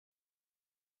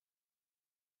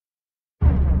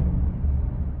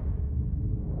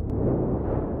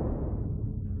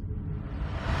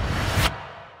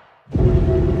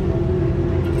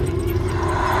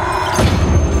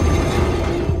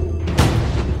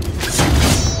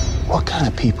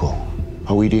kind of people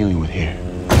are we dealing with here?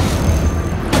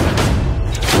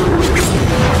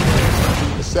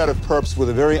 A set of perps with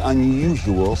a very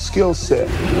unusual skill set.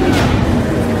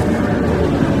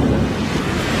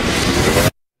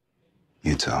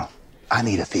 Utah, I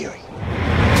need a theory.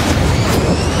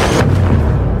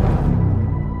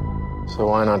 So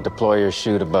why not deploy your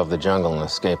chute above the jungle and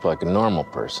escape like a normal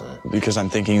person? Because I'm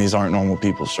thinking these aren't normal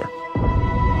people, sir.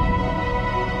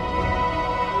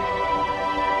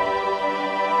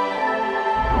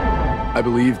 I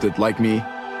believe that, like me,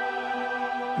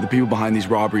 the people behind these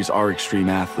robberies are extreme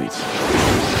athletes,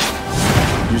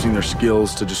 using their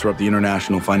skills to disrupt the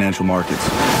international financial markets.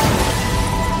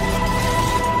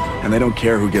 And they don't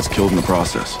care who gets killed in the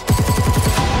process.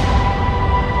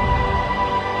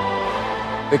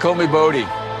 They call me Bodhi.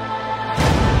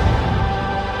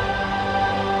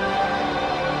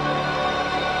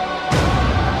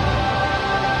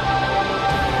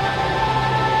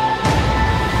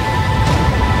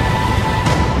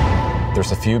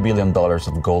 There's a few $1 billion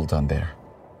of gold down there.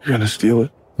 You're gonna steal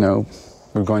it? No,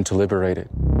 we're going to liberate it.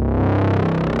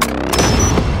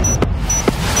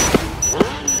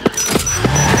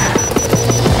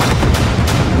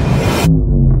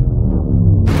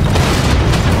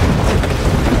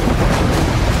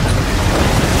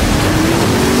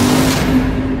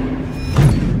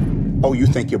 Oh, you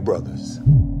think you're brothers.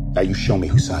 Now you show me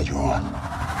whose side you're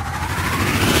on.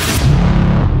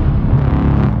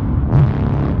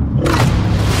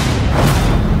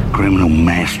 Criminal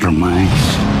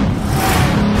masterminds.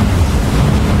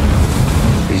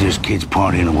 They're just kids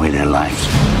partying away their lives.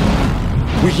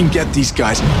 We can get these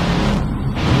guys.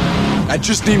 I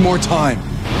just need more time.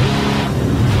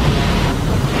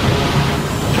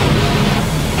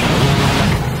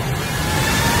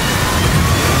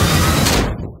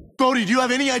 Bodhi, do you have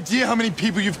any idea how many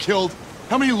people you've killed?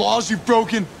 How many laws you've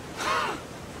broken?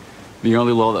 The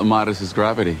only law that matters is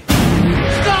gravity.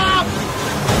 Stop!